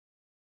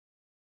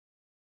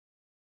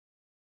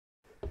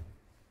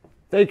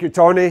Thank you,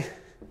 Tony.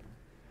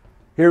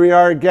 Here we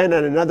are again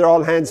at another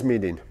all-hands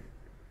meeting.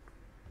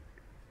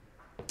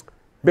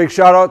 Big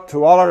shout out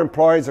to all our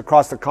employees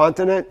across the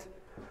continent.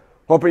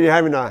 Hoping you're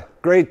having a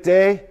great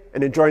day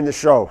and enjoying the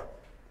show.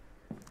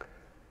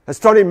 As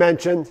Tony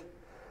mentioned,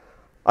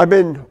 I've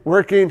been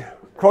working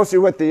closely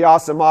with the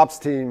Awesome Ops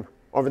team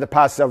over the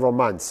past several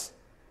months.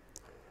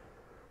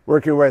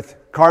 Working with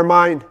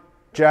Carmine,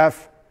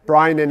 Jeff,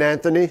 Brian, and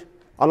Anthony,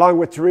 along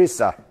with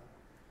Teresa.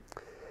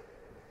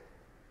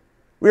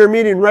 We are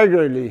meeting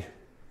regularly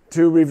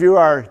to review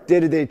our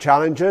day-to-day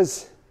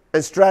challenges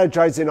and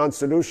strategizing on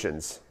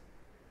solutions.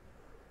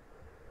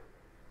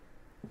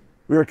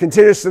 We are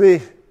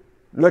continuously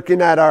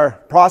looking at our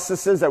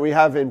processes that we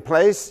have in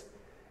place,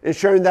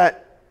 ensuring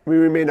that we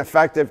remain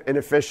effective and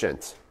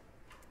efficient.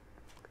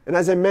 And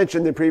as I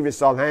mentioned in the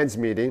previous all-hands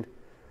meeting,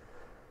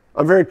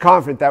 I'm very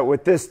confident that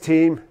with this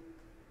team,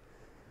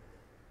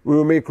 we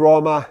will make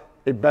Roma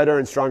a better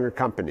and stronger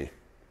company.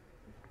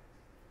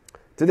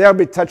 Today I'll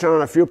be touching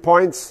on a few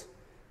points: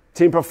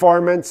 team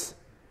performance,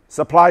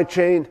 supply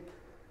chain,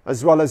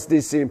 as well as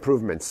DC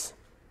improvements.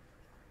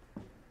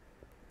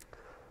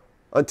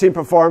 On team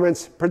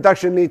performance,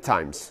 production lead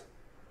times,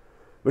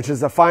 which is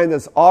defined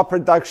as all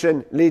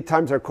production lead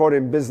times are quoted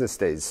in business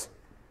days.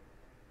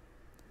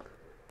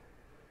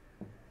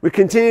 We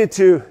continue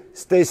to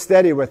stay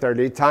steady with our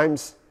lead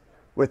times,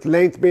 with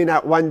length being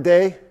at 1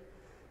 day,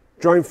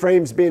 joint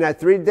frames being at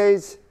 3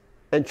 days,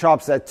 and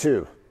chops at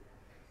 2.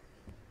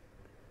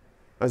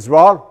 As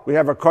well, we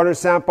have our corner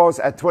samples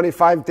at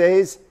 25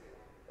 days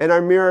and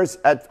our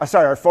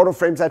our photo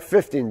frames at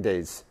 15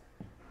 days.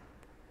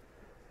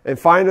 And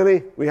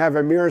finally, we have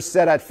our mirrors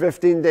set at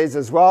 15 days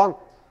as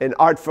well, and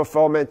art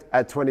fulfillment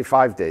at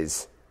 25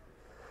 days.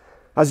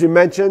 As you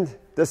mentioned,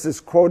 this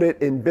is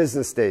quoted in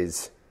business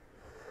days.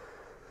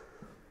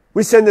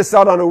 We send this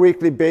out on a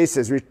weekly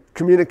basis. We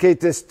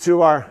communicate this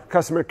to our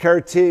customer care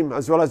team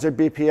as well as our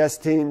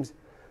BPS teams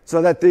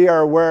so that they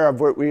are aware of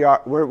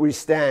where we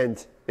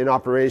stand in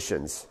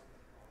operations.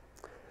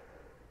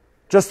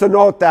 Just to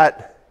note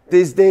that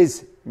these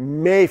days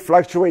may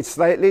fluctuate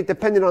slightly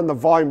depending on the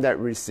volume that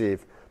we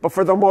receive. But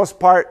for the most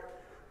part,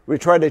 we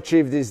try to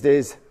achieve these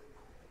days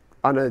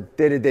on a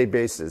day-to-day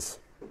basis.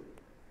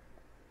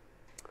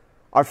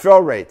 Our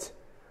fill rate.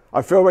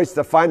 Our fill rate is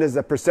defined as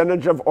the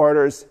percentage of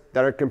orders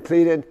that are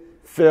completed,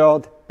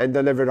 filled, and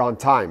delivered on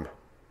time.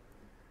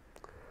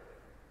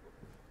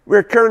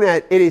 We're currently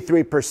at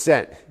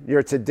 83%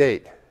 year to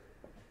date.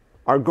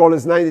 Our goal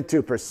is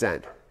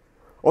 92%.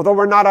 Although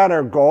we're not at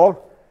our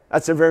goal,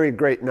 that's a very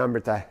great number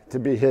to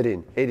be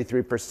hitting,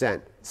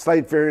 83%.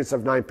 Slight variance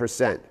of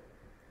 9%.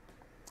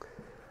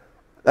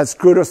 That's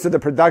kudos to the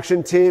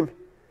production team,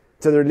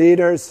 to their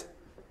leaders,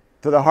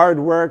 to the hard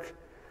work.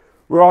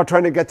 We're all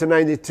trying to get to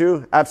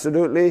 92,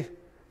 absolutely.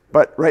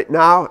 But right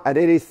now, at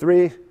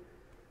 83,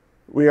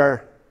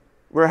 we're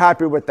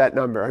happy with that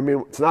number. I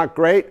mean, it's not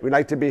great. We'd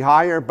like to be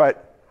higher,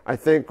 but I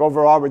think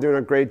overall we're doing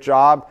a great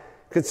job,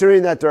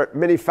 considering that there are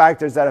many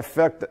factors that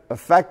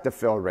affect the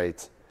fill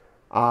rate.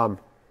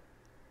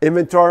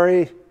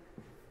 Inventory,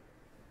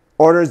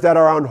 orders that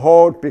are on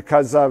hold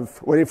because of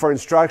waiting for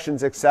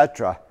instructions,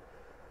 etc.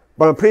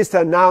 But I'm pleased to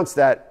announce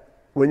that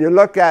when you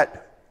look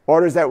at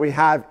orders that we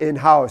have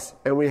in-house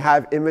and we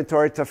have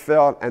inventory to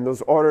fill and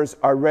those orders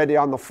are ready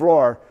on the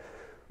floor,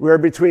 we're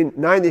between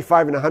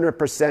 95 and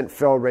 100%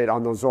 fill rate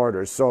on those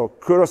orders. So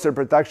kudos to the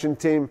production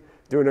team,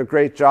 doing a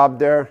great job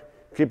there.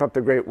 Keep up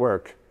the great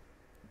work.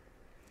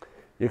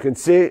 You can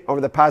see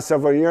over the past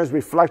several years, we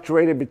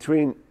fluctuated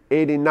between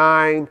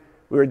 89,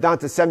 we were down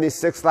to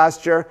 76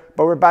 last year,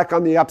 but we're back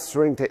on the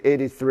upswing to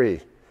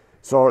 83.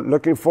 So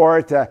looking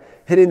forward to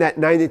hitting that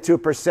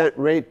 92%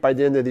 rate by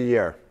the end of the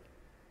year.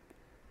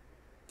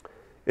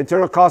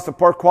 Internal cost of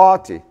poor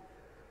quality.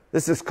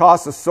 This is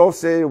costs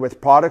associated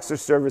with products or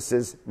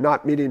services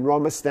not meeting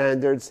Roma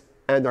standards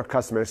and our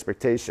customer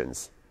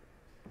expectations.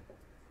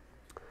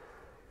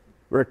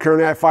 We're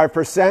currently at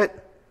 5%.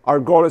 Our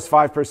goal is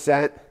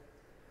 5%,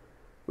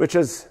 which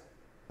is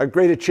a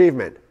great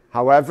achievement.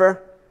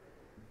 However,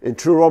 in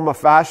true Roma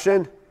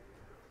fashion,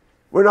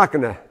 we're not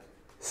going to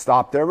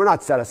stop there. We're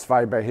not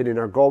satisfied by hitting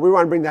our goal. We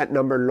want to bring that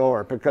number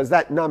lower because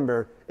that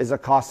number is a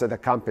cost of the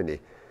company.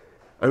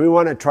 And we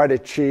want to try to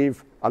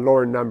achieve a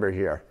lower number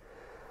here.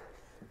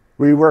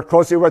 We work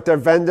closely with their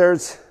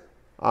vendors.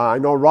 I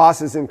know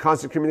Ross is in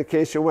constant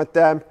communication with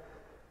them,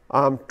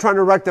 trying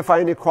to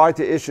rectify any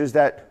quality issues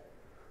that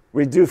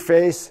we do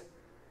face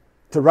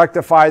to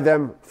rectify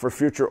them for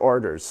future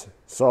orders.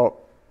 So,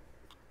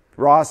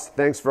 Ross,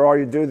 thanks for all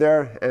you do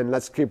there, and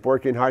let's keep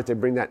working hard to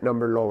bring that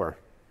number lower.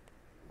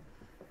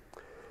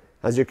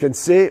 As you can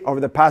see, over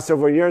the past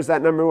several years,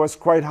 that number was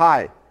quite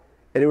high,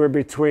 anywhere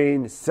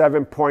between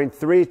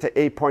 7.3 to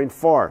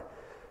 8.4.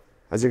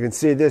 As you can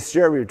see this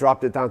year, we've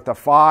dropped it down to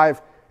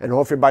 5, and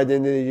hopefully by the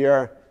end of the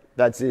year,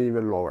 that's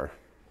even lower.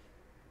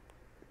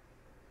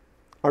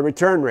 Our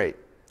return rate,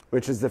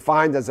 which is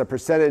defined as a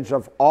percentage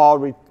of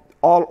all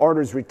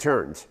orders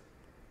returned.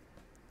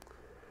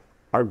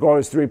 Our goal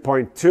is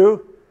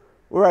 3.2.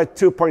 We're at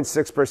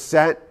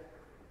 2.6%.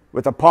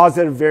 with a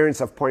positive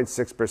variance of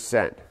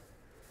 0.6%.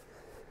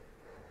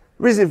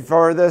 Reason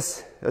for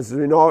this, as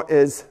we know,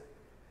 is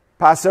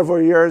past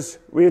several years,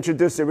 we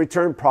introduced a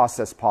return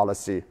process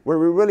policy where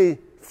we really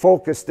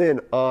focused in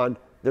on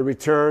the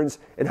returns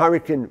and how we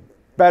can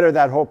better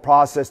that whole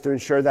process to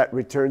ensure that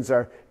returns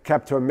are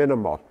kept to a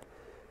minimal.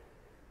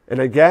 And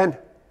again,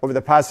 over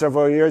the past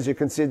several years, you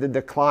can see the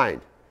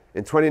decline.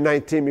 In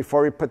 2019,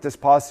 before we put this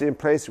policy in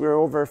place, we were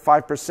over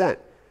 5%.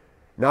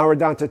 Now we're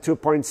down to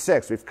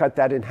 2.6. We've cut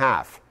that in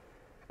half.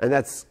 And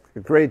that's a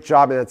great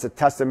job, and that's a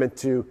testament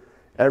to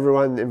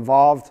everyone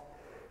involved.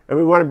 And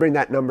we want to bring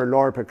that number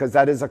lower because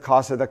that is a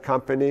cost of the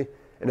company.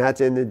 And at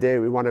the end of the day,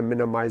 we want to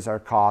minimize our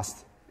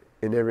cost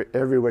in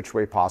every which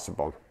way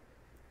possible.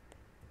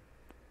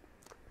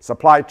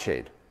 Supply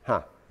chain.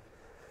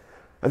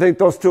 I think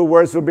those two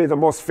words will be the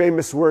most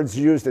famous words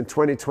used in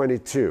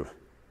 2022.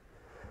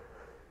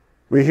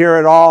 We hear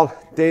it all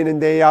day in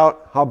and day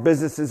out, how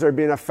businesses are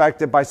being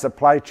affected by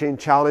supply chain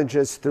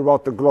challenges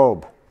throughout the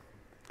globe.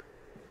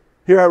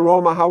 Here at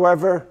Roma,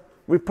 however,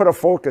 we put a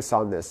focus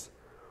on this.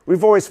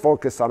 We've always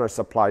focused on our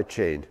supply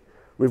chain.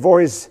 We've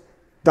always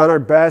done our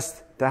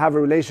best to have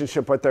a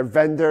relationship with our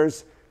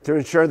vendors to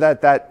ensure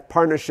that that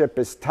partnership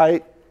is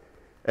tight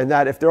and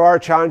that if there are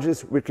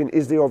challenges, we can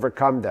easily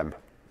overcome them.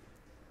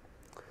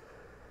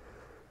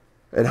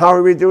 And how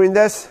are we doing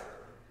this?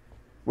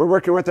 We're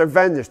working with our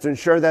vendors to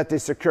ensure that they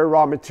secure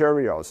raw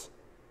materials,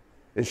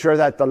 ensure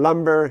that the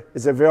lumber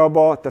is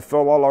available to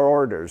fill all our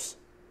orders.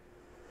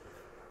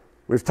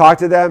 We've talked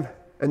to them,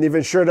 and they've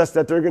assured us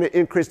that they're going to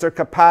increase their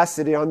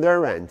capacity on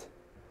their end.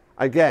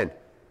 Again,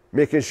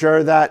 making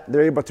sure that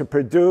they're able to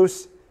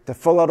produce, to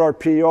fill out our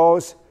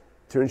POs,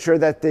 to ensure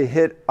that they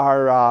hit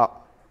our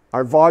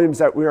volumes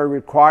that we are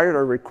required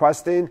or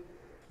requesting,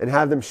 and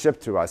have them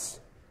shipped to us.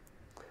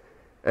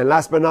 And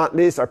last but not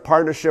least, our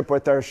partnership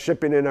with our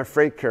shipping and our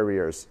freight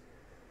carriers.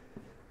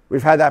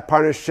 We've had that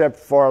partnership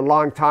for a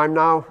long time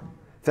now,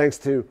 thanks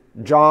to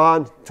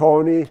John,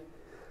 Tony,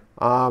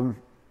 and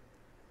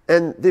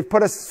they've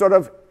put us sort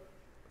of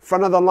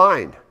front of the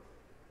line.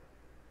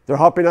 They're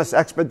helping us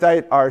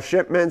expedite our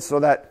shipments so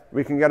that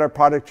we can get our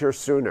product here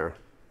sooner.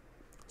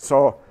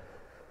 So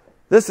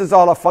this is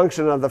all a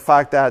function of the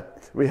fact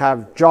that we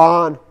have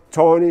John,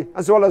 Tony,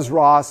 as well as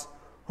Ross,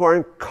 who are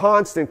in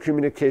constant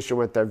communication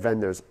with their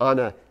vendors on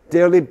a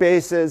daily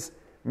basis,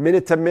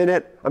 minute to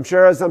minute. I'm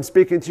sure as I'm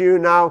speaking to you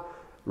now,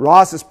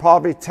 Ross is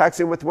probably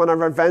texting with one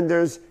of our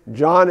vendors.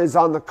 John is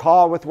on the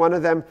call with one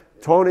of them.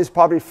 Tony's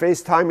probably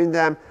FaceTiming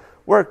them.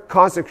 We're in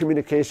constant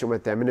communication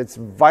with them, and it's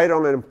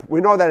vital, and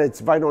we know that it's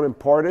vital and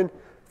important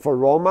for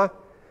Roma,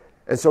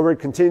 and so we're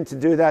continuing to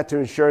do that to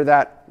ensure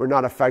that we're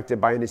not affected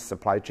by any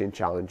supply chain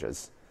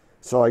challenges.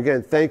 So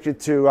again, thank you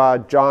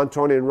to John,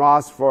 Tony, and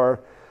Ross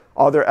for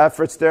all their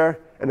efforts there,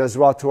 and as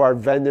well to our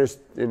vendors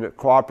in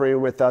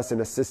cooperating with us and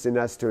assisting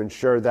us to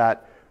ensure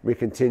that we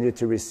continue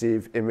to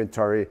receive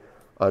inventory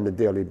on a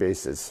daily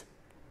basis.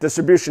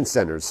 Distribution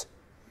centers.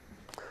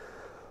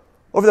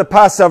 Over the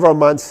past several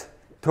months,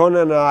 Tony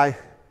and I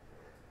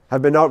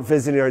have been out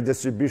visiting our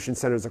distribution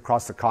centers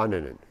across the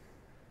continent.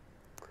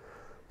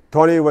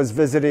 Tony was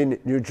visiting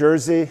New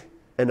Jersey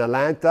and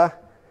Atlanta,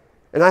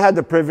 and I had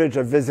the privilege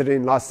of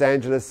visiting Los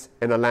Angeles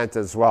and Atlanta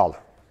as well.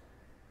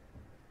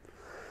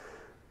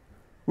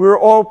 We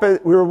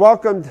were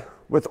welcomed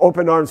with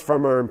open arms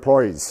from our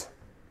employees.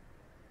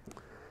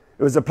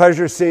 It was a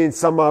pleasure seeing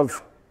some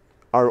of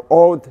our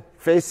old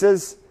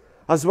faces,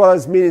 as well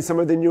as meeting some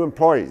of the new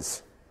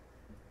employees.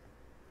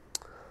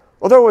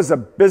 Although it was a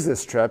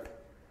business trip,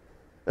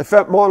 it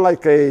felt more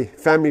like a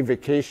family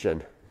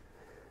vacation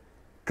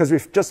because we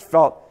just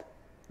felt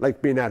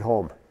like being at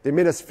home. They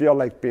made us feel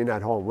like being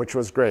at home, which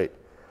was great.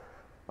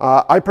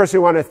 I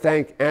personally want to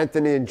thank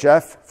Anthony and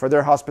Jeff for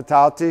their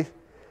hospitality.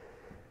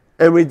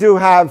 And we do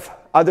have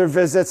other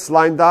visits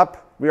lined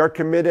up. We are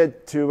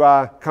committed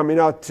to coming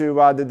out to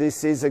the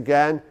DCs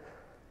again.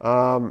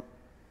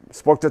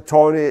 Spoke to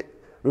Tony.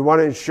 We want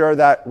to ensure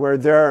that we're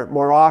there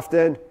more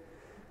often.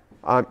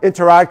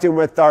 Interacting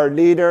with our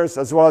leaders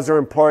as well as our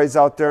employees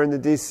out there in the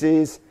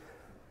DCs.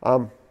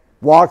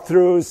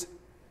 Walkthroughs,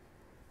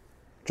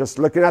 just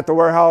looking at the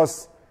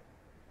warehouse,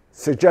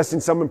 suggesting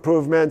some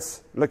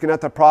improvements, looking at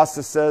the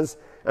processes,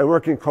 and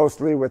working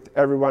closely with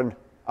everyone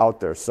out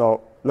there.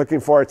 So looking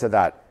forward to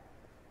that.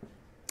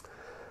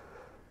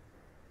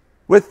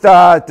 With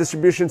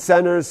distribution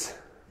centers,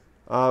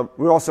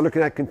 we're also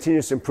looking at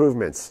continuous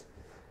improvements.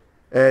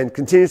 And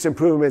continuous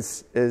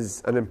improvements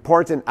is an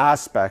important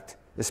aspect,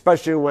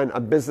 especially when a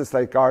business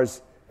like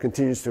ours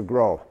continues to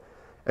grow.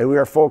 And we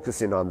are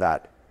focusing on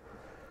that.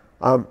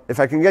 If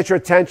I can get your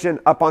attention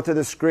up onto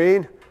the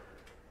screen,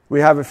 we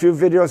have a few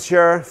videos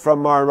here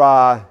from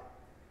our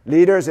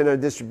leaders in our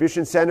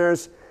distribution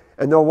centers,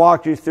 and they'll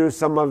walk you through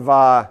some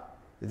of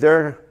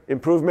their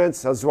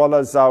improvements as well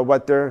as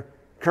what they're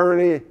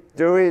currently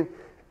doing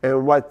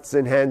and what's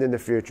in hand in the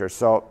future.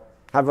 So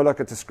have a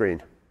look at the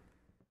screen.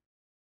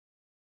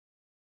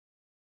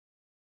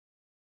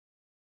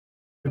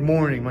 Good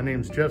morning, my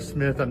name is Jeff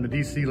Smith. I'm the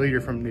DC leader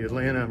from the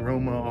Atlanta and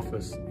Roma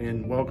office,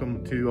 and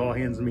welcome to All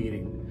Hands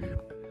Meeting.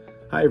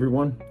 Hi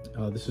everyone,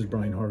 this is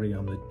Brian Harvey.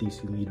 I'm the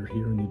DC leader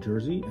here in New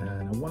Jersey,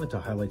 and I wanted to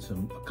highlight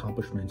some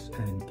accomplishments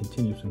and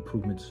continuous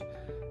improvements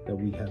that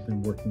we have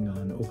been working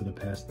on over the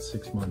past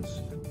 6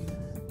 months.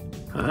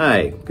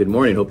 Hi, good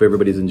morning. Hope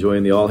everybody's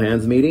enjoying the all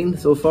hands meeting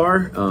so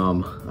far.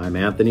 I'm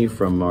Anthony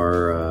from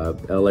our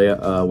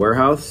LA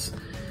warehouse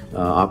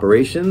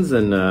operations,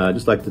 and I'd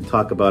just like to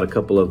talk about a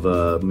couple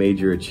of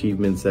major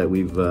achievements that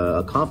we've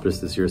accomplished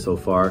this year so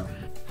far.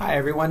 Hi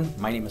everyone,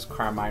 my name is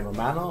Carmine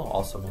Romano,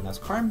 also known as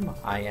Carm.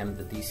 I am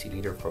the DC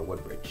leader for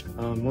Woodbridge.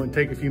 I want to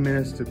take a few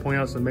minutes to point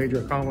out some major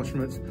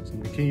accomplishments, some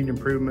continued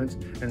improvements,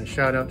 and a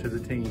shout out to the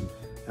team.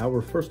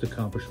 Our first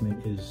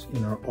accomplishment is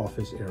in our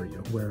office area,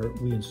 where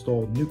we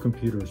installed new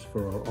computers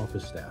for our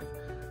office staff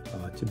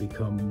to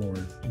become more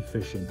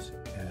efficient,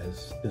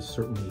 as this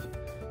certainly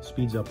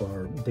speeds up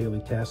our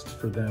daily tasks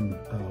for them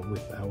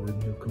with our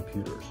new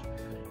computers.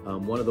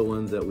 One of the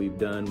ones that we've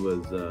done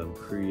was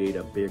create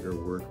a bigger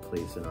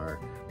workplace in our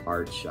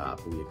art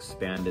shop. We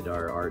expanded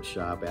our art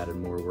shop, added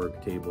more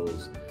work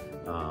tables,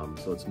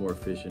 so it's more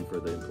efficient for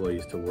the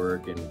employees to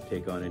work and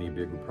take on any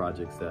bigger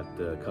projects that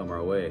come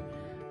our way.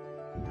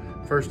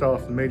 First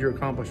off, the major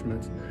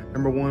accomplishments.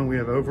 Number one, we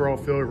have overall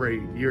fill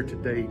rate year to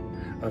date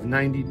of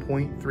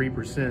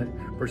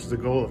 90.3% versus a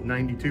goal of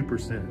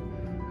 92%.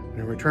 And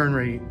a return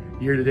rate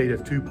year to date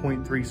of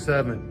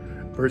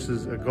 2.37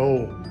 versus a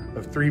goal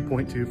of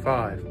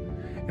 3.25.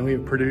 And we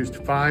have produced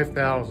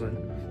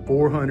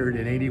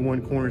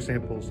 5,481 corner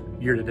samples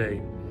year to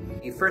date.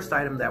 The first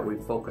item that we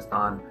focused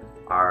on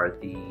are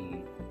the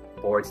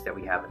boards that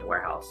we have in the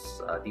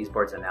warehouse. These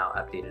boards are now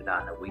updated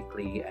on a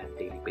weekly and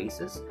daily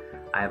basis.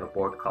 I have a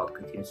board called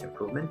Continuous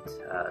Improvement.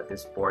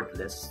 This board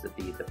lists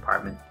the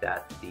department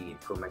that the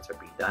improvements are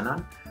being done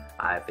on.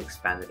 I've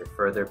expanded it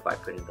further by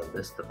putting the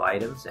list of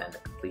items and the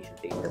completion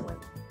date and when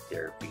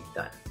they're being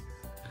done.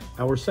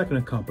 Our second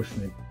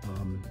accomplishment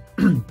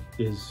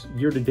is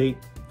year to date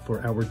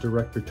for our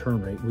direct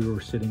return rate. We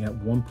were sitting at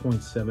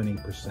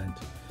 1.78%,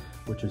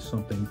 which is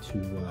something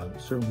to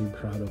certainly be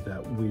proud of,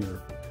 that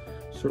we're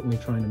certainly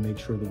trying to make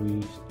sure that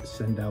we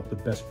send out the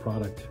best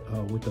product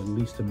with the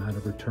least amount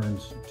of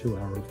returns to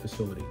our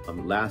facility.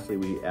 Lastly,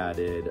 we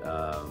added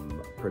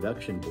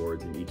production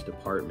boards in each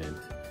department.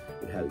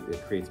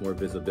 It creates more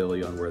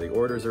visibility on where the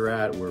orders are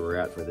at, where we're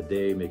at for the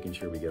day, making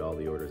sure we get all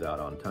the orders out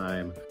on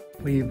time.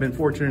 We've been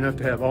fortunate enough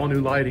to have all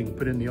new lighting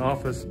put in the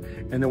office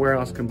and the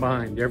warehouse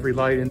combined. Every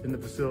light in the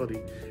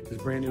facility is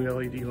brand new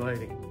LED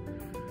lighting.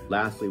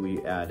 Lastly, we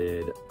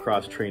added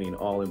cross-training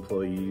all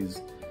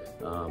employees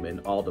in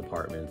all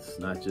departments,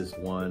 not just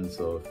one.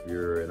 So if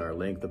you're in our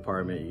length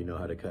department, you know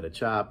how to cut a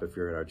chop. If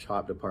you're in our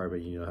chop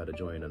department, you know how to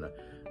join a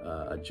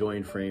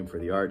join frame for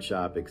the art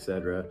shop,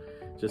 etc.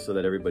 Just so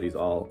that everybody's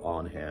all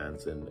on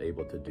hands and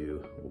able to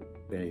do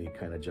any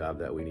kind of job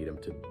that we need them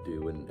to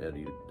do in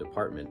any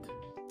department.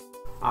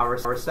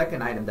 Our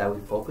second item that we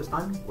focused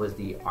on was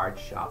the Art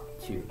Shop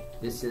 2.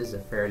 This is a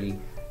fairly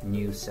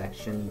new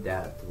section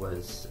that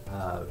was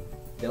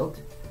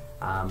built.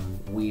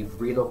 We've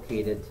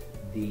relocated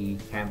the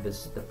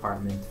canvas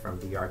department from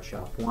the Art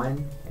Shop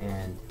 1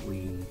 and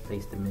we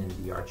placed them in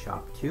the Art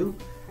Shop 2,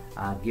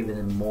 giving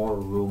them more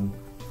room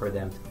for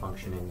them to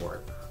function and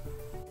work.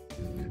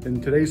 In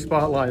today's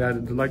spotlight,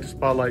 I'd like to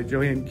spotlight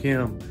Joanne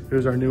Kim,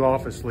 who's our new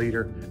office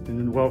leader,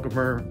 and welcome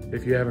her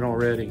if you haven't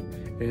already.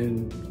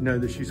 And know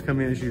that she's come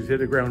in, she's hit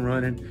the ground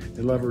running,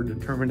 and love her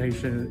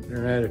determination and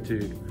her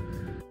attitude.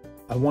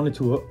 I wanted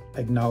to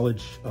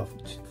acknowledge a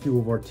few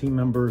of our team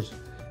members.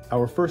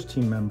 Our first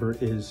team member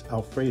is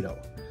Alfredo.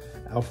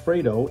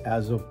 Alfredo,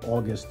 as of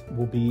August,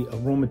 will be a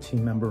Roma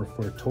team member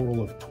for a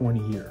total of 20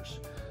 years,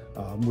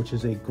 which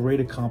is a great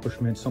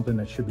accomplishment, something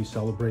that should be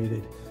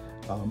celebrated.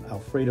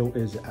 Alfredo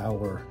is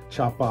our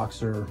chop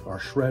boxer, our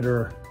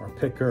shredder, our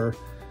picker.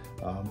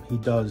 He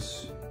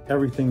does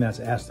everything that's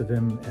asked of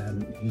him,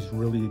 and he's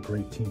really a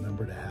great team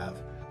member to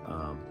have.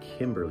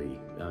 Kimberly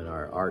in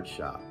our art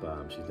shop,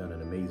 she's done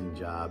an amazing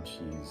job.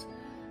 She's,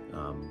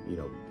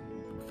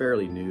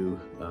 fairly new,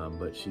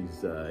 but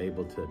she's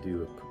able to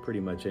do pretty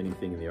much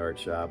anything in the art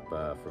shop,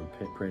 from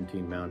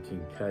printing,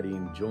 mounting,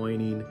 cutting,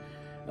 joining,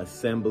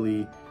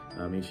 assembly.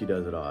 I mean, she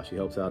does it all. She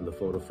helps out in the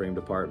photo frame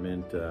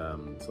department,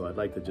 so I'd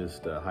like to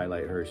just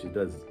highlight her. She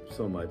does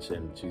so much,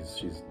 and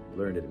she's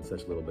learned it in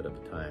such a little bit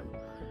of time.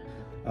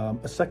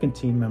 A second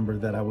team member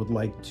that I would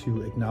like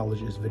to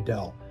acknowledge is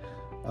Vidal.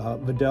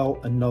 Vidal,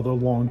 another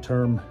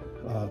long-term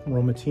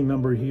Roma team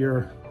member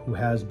here, who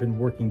has been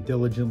working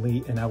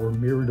diligently in our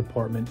mirror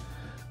department,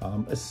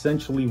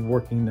 essentially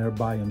working there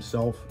by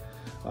himself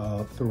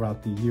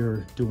throughout the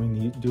year,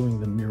 doing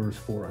the mirrors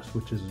for us,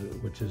 which is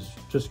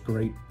just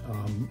great.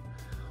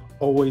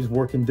 Always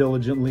working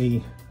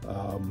diligently,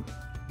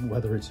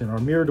 whether it's in our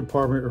mirror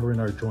department or in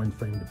our joint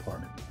frame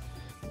department.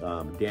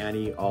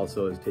 Danny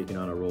also has taken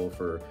on a role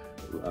for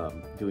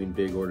doing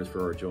big orders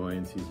for our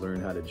joins. He's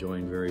learned how to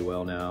join very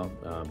well now.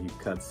 He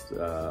cuts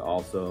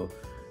also.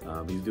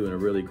 He's doing a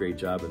really great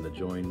job in the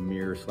join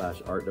mirror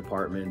 / art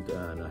department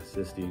and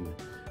assisting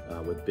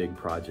with big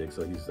projects.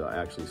 So he's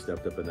actually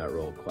stepped up in that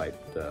role quite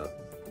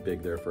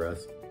big there for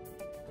us.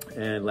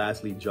 And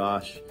lastly,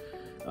 Josh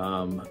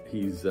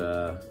He's,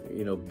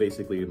 you know,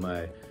 basically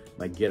my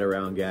get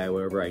around guy.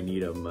 Wherever I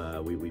need him,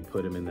 we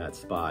put him in that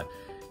spot.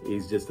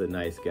 He's just a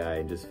nice guy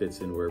and just fits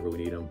in wherever we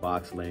need him.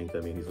 Box length, I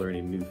mean, he's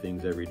learning new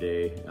things every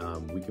day.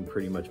 We can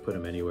pretty much put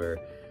him anywhere,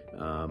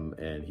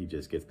 and he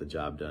just gets the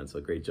job done. So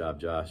great job,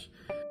 Josh.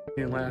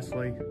 And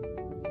lastly,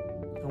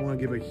 I want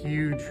to give a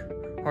huge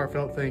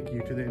heartfelt thank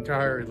you to the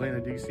entire Atlanta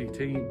DC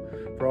team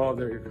for all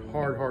their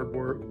hard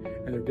work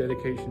and their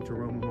dedication to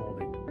Roma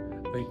molding.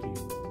 Thank you.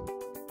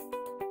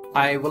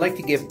 I would like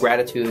to give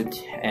gratitude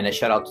and a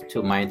shout out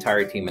to my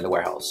entire team in the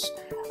warehouse.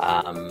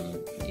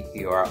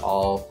 You are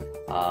all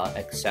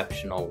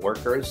exceptional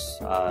workers.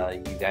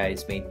 You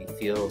guys made me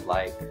feel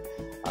like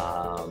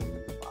a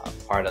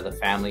part of the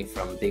family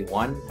from day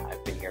one.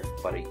 I've been here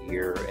for about a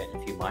year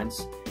and a few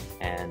months,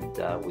 and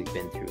we've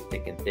been through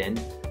thick and thin.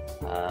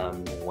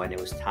 When it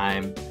was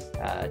time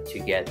to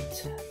get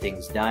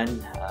things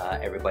done,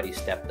 everybody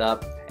stepped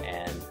up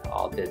and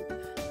all did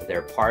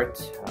their part,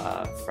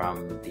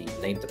 from the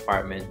length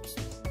department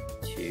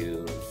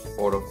to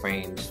photo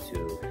frames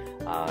to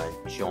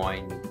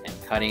join and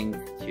cutting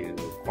to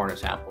corner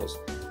samples.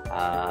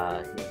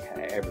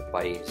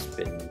 Everybody's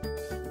been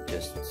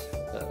just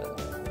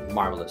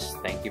marvelous.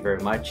 Thank you very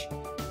much,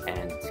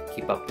 and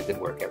keep up the good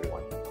work,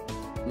 everyone.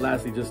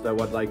 Lastly, I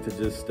would like to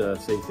just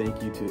say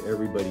thank you to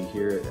everybody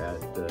here at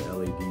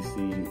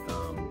LADC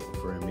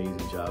for an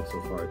amazing job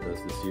so far with us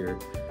this year.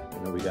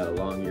 I know we got a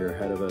long year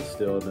ahead of us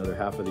still, another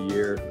half of the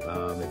year.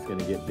 It's going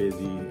to get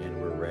busy,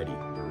 and we're ready.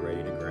 We're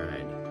ready to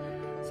grind.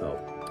 So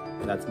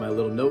that's my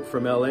little note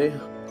from LA.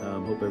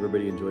 Hope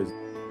everybody enjoys it.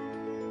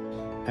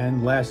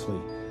 And lastly,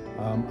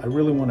 I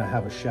really want to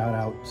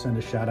send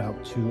a shout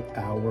out to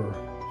our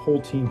whole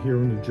team here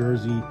in New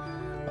Jersey.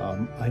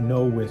 I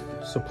know with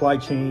supply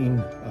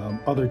chain,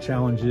 other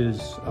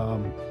challenges,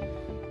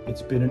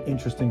 it's been an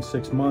interesting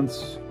 6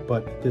 months,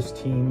 but this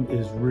team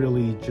is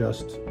really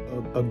just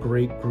a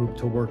great group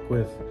to work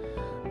with,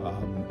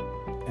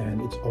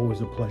 and it's always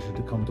a pleasure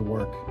to come to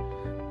work,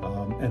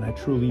 and I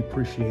truly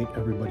appreciate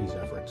everybody's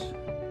efforts.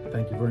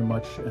 Thank you very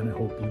much, and I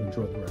hope you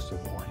enjoy the rest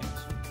of All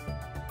Hands.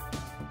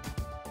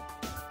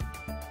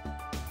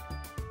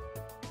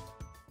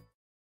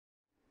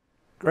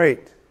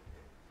 Great.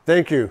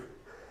 Thank you.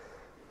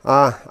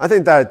 I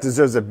think that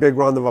deserves a big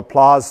round of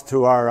applause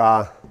to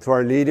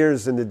our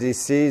leaders in the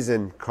DCs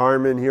and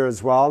Carmen here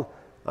as well.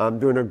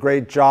 Doing a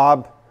great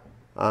job,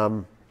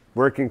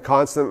 working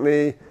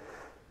constantly,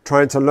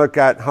 trying to look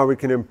at how we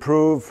can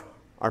improve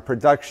our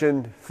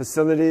production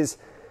facilities.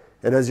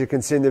 And as you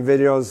can see in the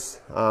videos,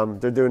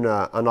 they're doing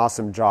an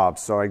awesome job.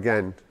 So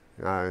again,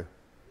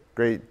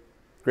 great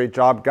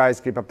job, guys.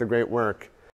 Keep up the great work.